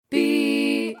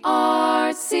Welcome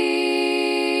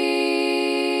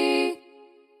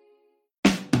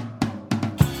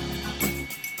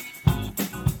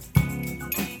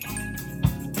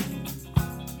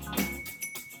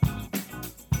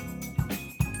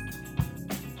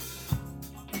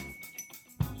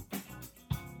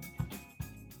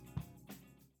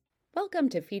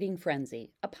to Feeding Frenzy,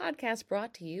 a podcast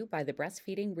brought to you by the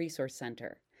Breastfeeding Resource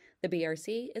Center. The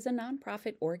BRC is a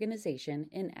nonprofit organization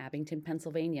in Abington,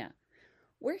 Pennsylvania.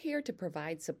 We're here to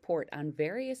provide support on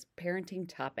various parenting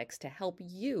topics to help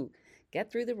you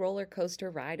get through the roller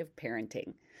coaster ride of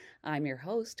parenting. I'm your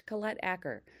host, Colette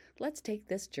Acker. Let's take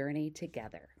this journey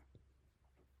together.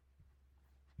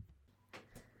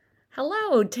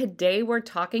 Hello, today we're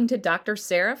talking to Dr.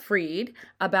 Sarah Freed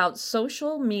about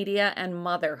social media and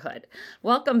motherhood.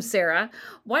 Welcome, Sarah.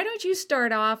 Why don't you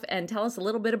start off and tell us a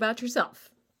little bit about yourself?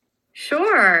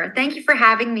 Sure. Thank you for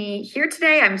having me here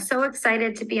today. I'm so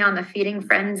excited to be on the Feeding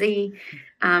Frenzy.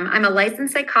 I'm a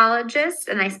licensed psychologist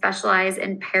and I specialize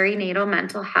in perinatal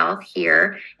mental health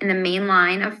here in the main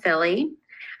line of Philly.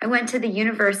 I went to the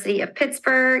University of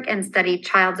Pittsburgh and studied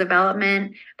child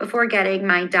development before getting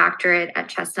my doctorate at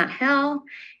Chestnut Hill.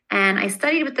 And I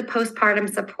studied with the Postpartum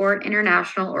Support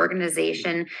International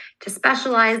Organization to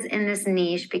specialize in this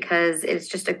niche because it's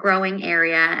just a growing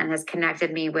area and has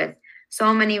connected me with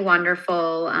so many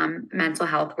wonderful mental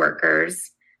health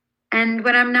workers. And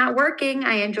when I'm not working,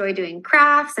 I enjoy doing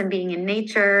crafts and being in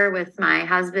nature with my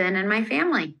husband and my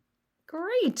family.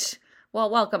 Great. Well,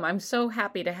 welcome. I'm so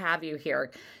happy to have you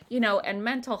here. And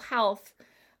mental health,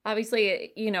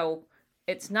 obviously,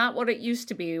 it's not what it used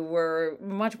to be. We're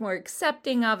much more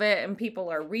accepting of it and people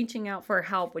are reaching out for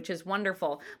help, which is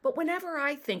wonderful. But whenever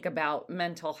I think about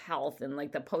mental health and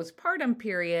like the postpartum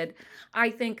period,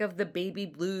 I think of the baby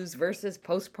blues versus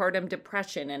postpartum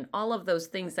depression and all of those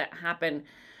things that happen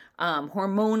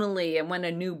hormonally and when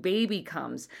a new baby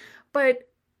comes. But,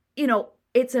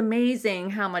 it's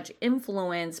amazing how much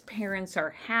influence parents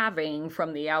are having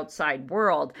from the outside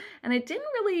world. And it didn't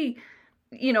really,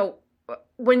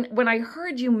 when I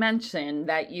heard you mention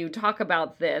that you talk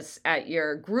about this at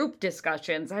your group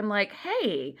discussions, I'm like,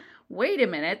 hey, wait a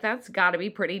minute, that's got to be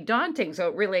pretty daunting. So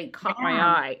it really caught my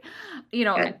eye,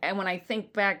 and when I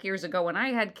think back years ago when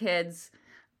I had kids,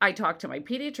 I talked to my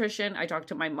pediatrician, I talked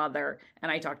to my mother,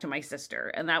 and I talked to my sister,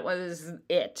 and that was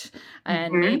it.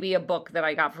 And maybe a book that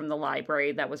I got from the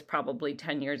library that was probably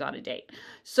 10 years out of date.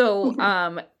 So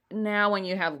now when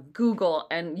you have Google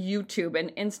and YouTube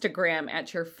and Instagram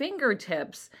at your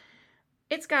fingertips,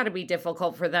 it's got to be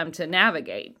difficult for them to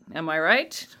navigate. Am I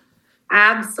right?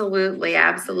 Absolutely.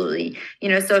 Absolutely.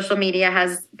 Social media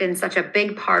has been such a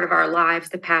big part of our lives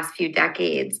the past few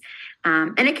decades.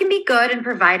 And it can be good and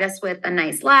provide us with a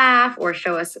nice laugh or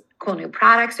show us cool new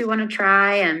products we want to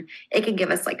try. And it can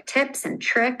give us like tips and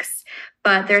tricks.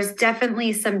 But there's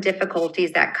definitely some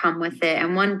difficulties that come with it.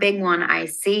 And one big one I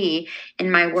see in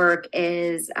my work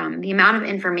is the amount of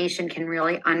information can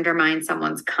really undermine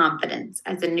someone's confidence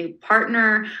as a new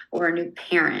partner or a new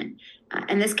parent.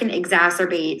 And this can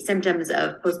exacerbate symptoms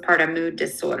of postpartum mood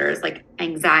disorders like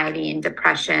anxiety and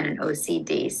depression and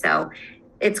OCD. So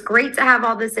it's great to have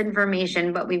all this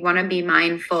information, but we want to be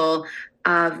mindful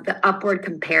of the upward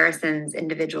comparisons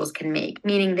individuals can make,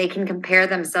 meaning they can compare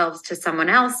themselves to someone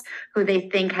else who they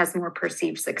think has more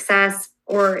perceived success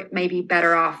or maybe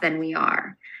better off than we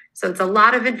are. So it's a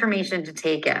lot of information to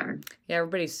take in. Yeah,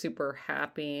 everybody's super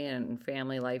happy and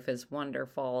family life is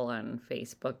wonderful on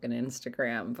Facebook and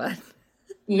Instagram, but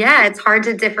yeah, it's hard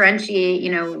to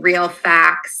differentiate, real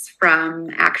facts from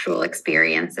actual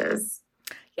experiences.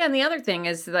 Yeah, and the other thing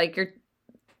is like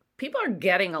people are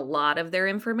getting a lot of their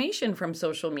information from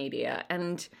social media.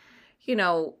 And,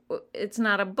 it's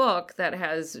not a book that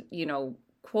has,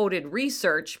 quoted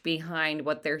research behind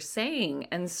what they're saying.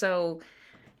 And so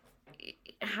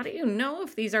how do you know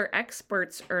if these are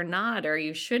experts or not, or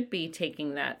you should be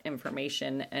taking that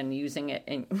information and using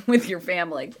it with your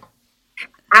family?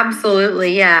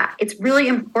 Absolutely. Yeah. It's really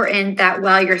important that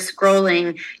while you're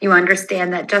scrolling, you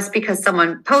understand that just because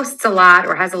someone posts a lot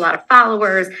or has a lot of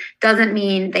followers doesn't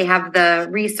mean they have the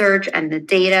research and the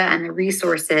data and the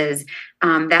resources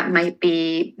that might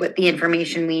be what the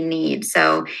information we need.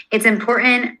 So it's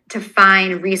important to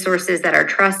find resources that are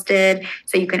trusted.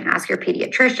 So you can ask your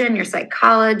pediatrician, your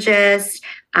psychologist,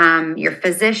 your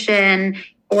physician,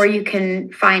 or you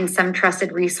can find some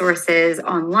trusted resources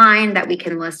online that we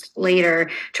can list later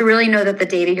to really know that the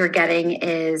data you're getting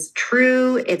is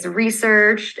true, it's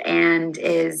researched, and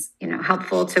is,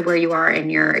 helpful to where you are in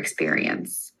your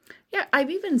experience. Yeah, I've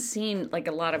even seen like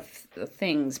a lot of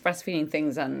things, breastfeeding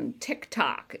things on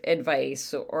TikTok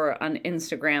advice or on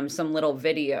Instagram, some little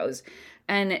videos.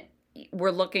 And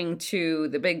we're looking to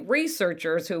the big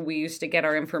researchers who we used to get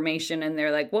our information, and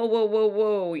they're like, whoa, whoa, whoa,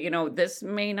 whoa, this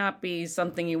may not be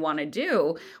something you want to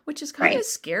do, which is kind of Right.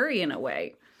 scary in a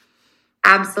way.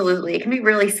 Absolutely. It can be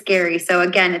really scary. So,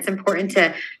 again, it's important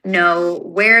to know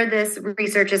where this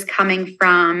research is coming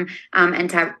from, and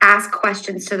to ask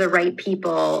questions to the right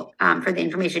people, for the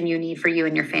information you need for you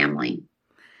and your family.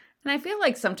 And I feel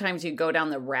like sometimes you go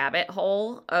down the rabbit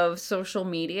hole of social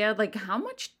media. Like, how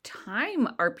much time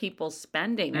are people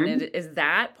spending? And Mhm. is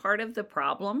that part of the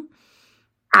problem?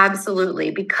 Absolutely.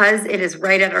 Because it is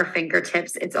right at our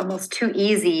fingertips, it's almost too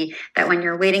easy that when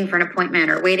you're waiting for an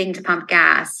appointment or waiting to pump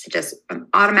gas, to just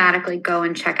automatically go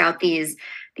and check out these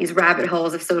rabbit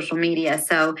holes of social media.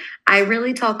 So I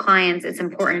really tell clients it's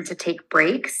important to take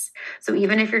breaks. So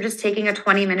even if you're just taking a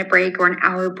 20-minute break or an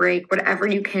hour break, whatever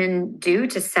you can do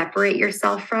to separate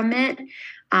yourself from it.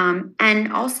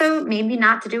 And also maybe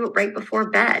not to do it right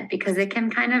before bed, because it can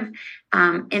kind of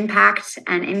impact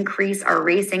and increase our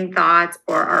racing thoughts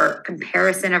or our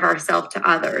comparison of ourselves to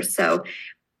others. So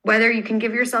whether you can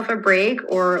give yourself a break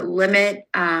or limit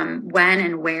when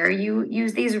and where you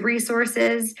use these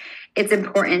resources, it's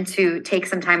important to take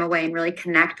some time away and really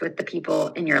connect with the people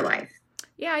in your life.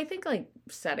 Yeah, I think like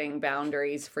setting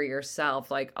boundaries for yourself,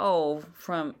 like, oh,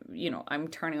 I'm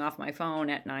turning off my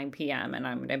phone at 9 p.m. and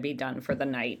I'm going to be done for the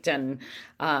night. And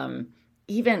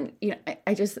even,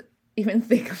 I just even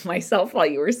think of myself while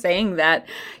you were saying that,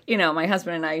 my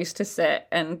husband and I used to sit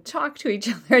and talk to each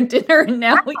other at dinner. And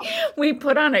now we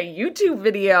put on a YouTube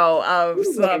video of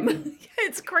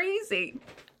it's crazy.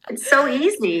 It's so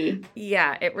easy.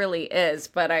 Yeah, it really is.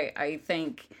 But I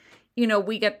think,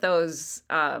 we get those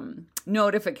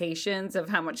notifications of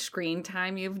how much screen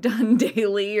time you've done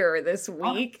daily or this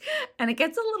week. And it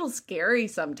gets a little scary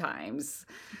sometimes.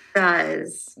 It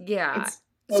does. Yeah. It's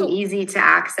so easy to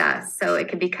access. So it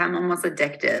can become almost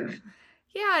addictive.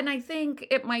 Yeah, and I think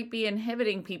it might be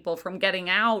inhibiting people from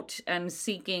getting out and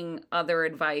seeking other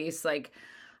advice. Like,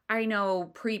 I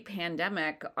know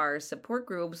pre-pandemic, our support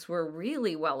groups were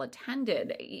really well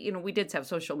attended. We did have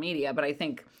social media, but I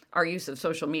think our use of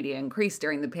social media increased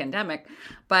during the pandemic.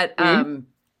 But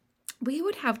we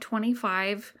would have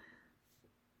 25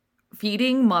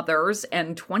 feeding mothers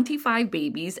and 25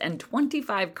 babies and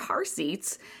 25 car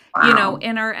seats, Wow.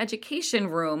 in our education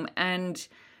room. And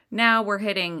now we're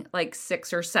hitting like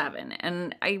 6 or 7.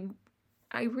 And I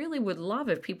really would love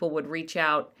if people would reach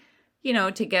out,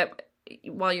 to get,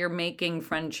 while you're making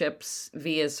friendships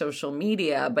via social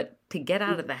media, but to get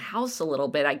out of the house a little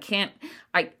bit.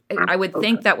 I would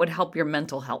think that would help your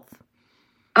mental health.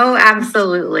 Oh,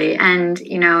 absolutely. And,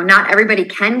 not everybody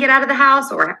can get out of the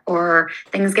house, or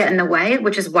things get in the way,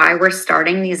 which is why we're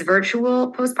starting these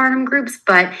virtual postpartum groups.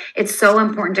 But it's so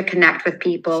important to connect with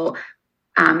people,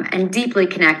 and deeply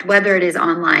connect, whether it is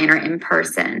online or in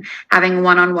person. Having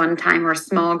one-on-one time or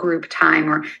small group time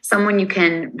or someone you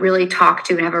can really talk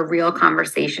to and have a real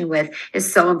conversation with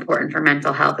is so important for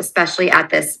mental health, especially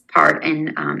at this part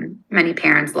in many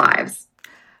parents' lives.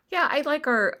 Yeah, I like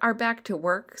our back to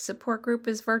work support group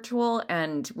is virtual,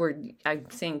 and I'm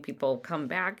seeing people come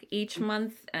back each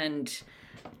month, and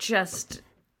just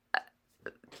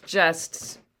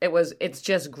it's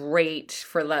just great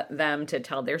for them to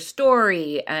tell their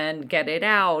story and get it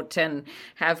out and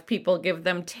have people give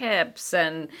them tips,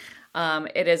 and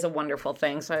it is a wonderful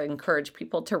thing. So I encourage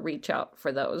people to reach out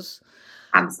for those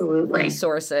Absolutely.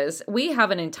 resources. We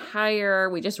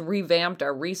just revamped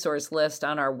our resource list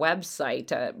on our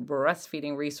website at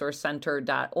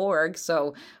breastfeedingresourcecenter.org.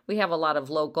 So we have a lot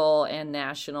of local and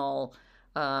national,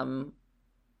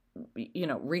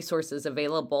 resources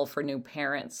available for new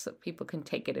parents, so people can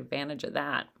take advantage of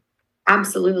that.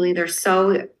 Absolutely. There's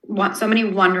so many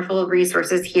wonderful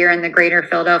resources here in the greater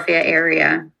Philadelphia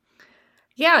area.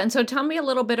 Yeah. And so tell me a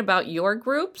little bit about your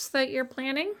groups that you're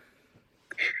planning.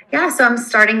 Yeah, so I'm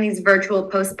starting these virtual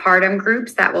postpartum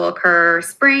groups that will occur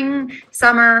spring,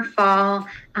 summer, fall,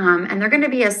 and they're going to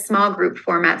be a small group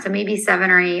format. So maybe 7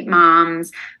 or 8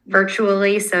 moms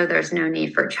virtually. So there's no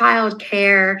need for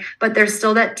childcare, but there's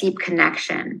still that deep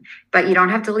connection. But you don't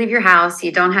have to leave your house.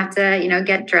 You don't have to,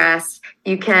 get dressed.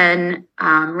 You can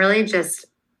really just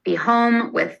be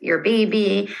home with your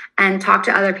baby and talk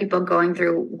to other people going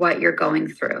through what you're going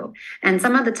through. And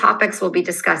some of the topics we'll be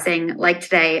discussing, like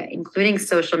today, including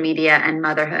social media and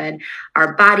motherhood,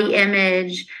 our body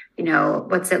image,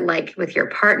 what's it like with your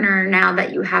partner now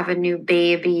that you have a new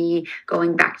baby,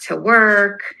 going back to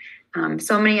work,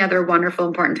 so many other wonderful,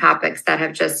 important topics that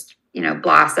have just,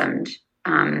 blossomed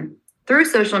through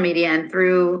social media and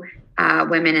through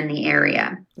women in the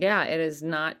area. Yeah, it is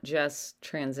not just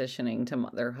transitioning to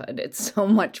motherhood. It's so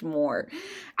much more.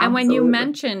 And when you Absolutely.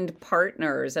 mentioned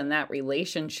partners and that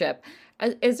relationship,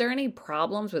 is there any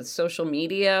problems with social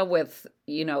media with,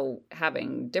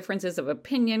 having differences of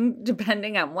opinion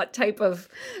depending on what type of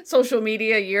social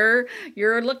media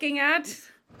you're looking at?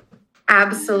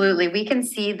 Absolutely. We can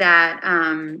see that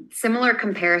similar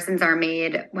comparisons are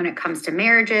made when it comes to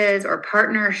marriages or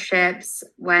partnerships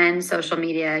when social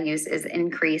media use is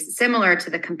increased, similar to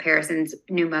the comparisons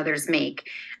new mothers make.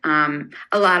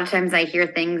 A lot of times I hear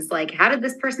things like, how did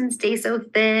this person stay so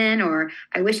thin? Or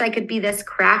I wish I could be this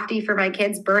crafty for my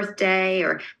kid's birthday.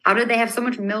 Or how did they have so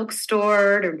much milk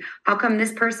stored? Or how come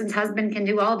this person's husband can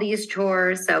do all these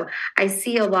chores? So I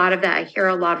see a lot of that. I hear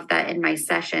a lot of that in my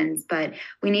sessions, but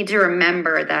we need to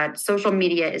remember that social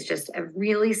media is just a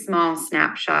really small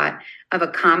snapshot of a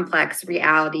complex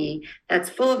reality that's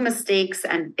full of mistakes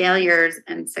and failures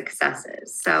and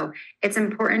successes. So it's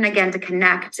important, again, to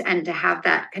connect and to have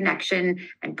that connection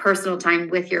and personal time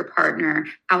with your partner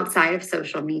outside of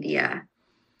social media.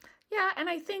 Yeah, and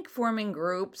I think forming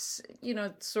groups,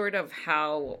 sort of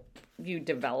how you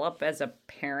develop as a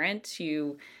parent,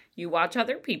 you watch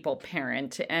other people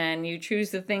parent and you choose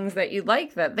the things that you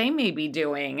like that they may be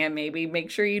doing and maybe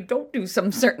make sure you don't do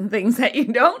some certain things that you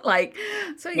don't like.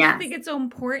 So I Yes. think it's so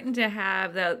important to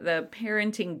have the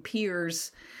parenting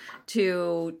peers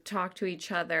to talk to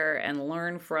each other and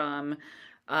learn from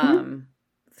Mhm.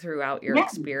 throughout your Yeah.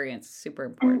 experience.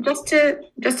 Super And important.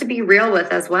 just to be real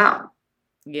with as well.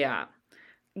 Yeah.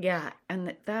 Yeah.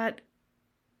 And that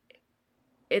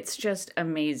it's just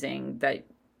amazing that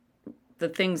the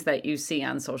things that you see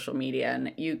on social media,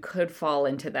 and you could fall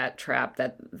into that trap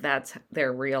that that's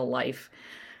their real life.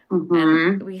 And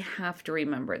Mhm. we have to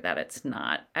remember that it's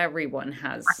not. Everyone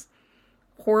has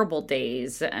horrible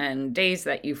days and days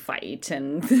that you fight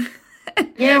and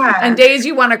and Yeah. days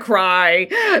you want to cry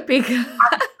because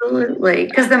Absolutely.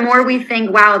 Because the more we think,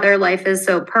 wow, their life is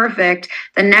so perfect,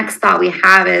 the next thought we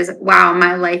have is, wow,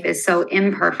 my life is so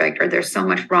imperfect, or there's so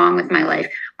much wrong with my life,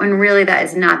 when really that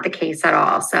is not the case at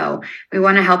all. So we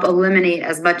want to help eliminate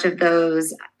as much of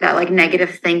that like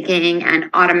negative thinking and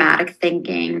automatic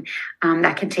thinking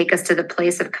that can take us to the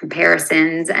place of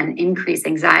comparisons and increase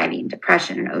anxiety and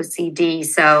depression and OCD.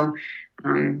 So,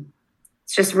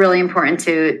 it's just really important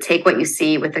to take what you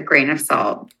see with a grain of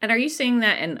salt. And are you seeing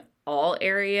that in all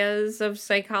areas of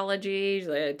psychology,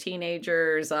 the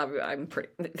teenagers? I'm pretty,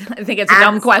 I think it's a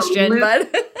dumb question, Absolutely. but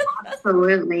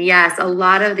Absolutely. Yes. A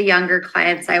lot of the younger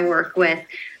clients I work with,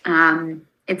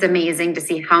 it's amazing to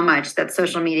see how much that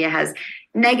social media has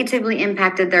negatively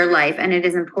impacted their life. And it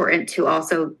is important to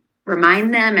also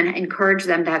remind them and encourage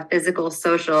them to have physical,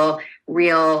 social,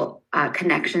 real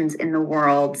connections in the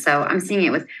world. So I'm seeing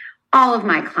it with all of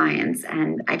my clients.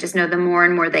 And I just know the more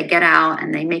and more they get out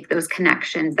and they make those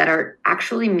connections that are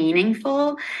actually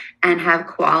meaningful and have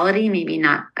quality, maybe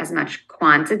not as much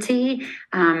quantity,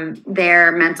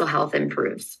 their mental health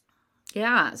improves.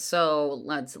 yeah, so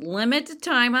let's limit the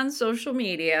time on social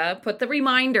media. Put the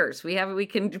reminders. We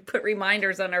can put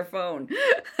reminders on our phone.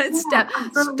 Yeah, Step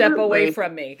away absolutely.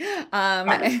 from me.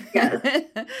 Yes, yes.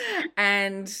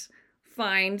 And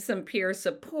find some peer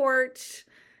support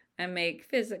and make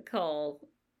physical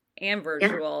and Yeah.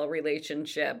 virtual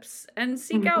relationships and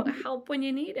seek out Mhm. help when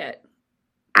you need it.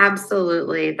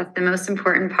 Absolutely. That's the most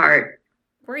important part.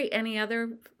 Great. Any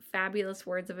other fabulous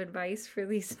words of advice for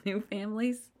these new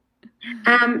families?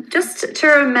 Just to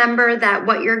remember that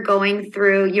what you're going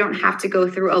through, you don't have to go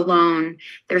through alone.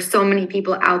 There's so many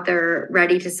people out there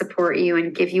ready to support you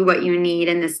and give you what you need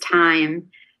in this time.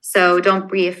 So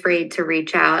don't be afraid to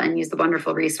reach out and use the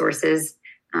wonderful resources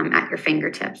at your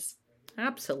fingertips.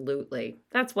 Absolutely.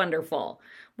 That's wonderful.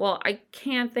 Well, I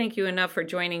can't thank you enough for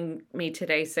joining me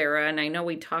today, Sarah. And I know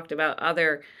we talked about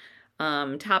other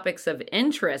topics of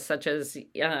interest, such as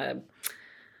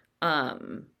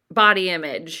body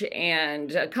image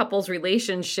and a couple's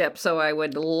relationship. So I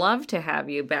would love to have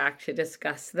you back to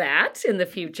discuss that in the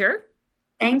future.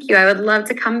 Thank you. I would love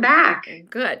to come back.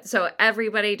 Good. So,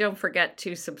 everybody, don't forget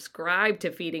to subscribe to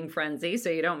Feeding Frenzy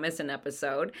so you don't miss an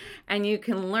episode. And you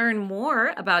can learn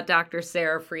more about Dr.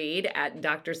 Sarah Fried at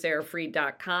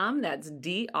drsarahfried.com. That's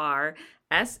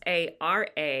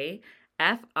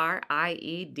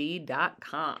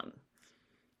DRSARAFRIED.com.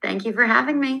 Thank you for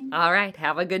having me. All right.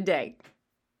 Have a good day.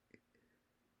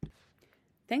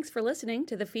 Thanks for listening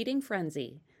to The Feeding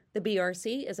Frenzy. The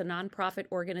BRC is a nonprofit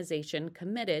organization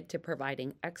committed to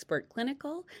providing expert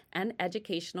clinical and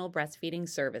educational breastfeeding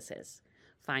services.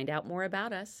 Find out more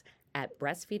about us at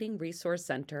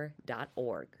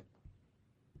breastfeedingresourcecenter.org.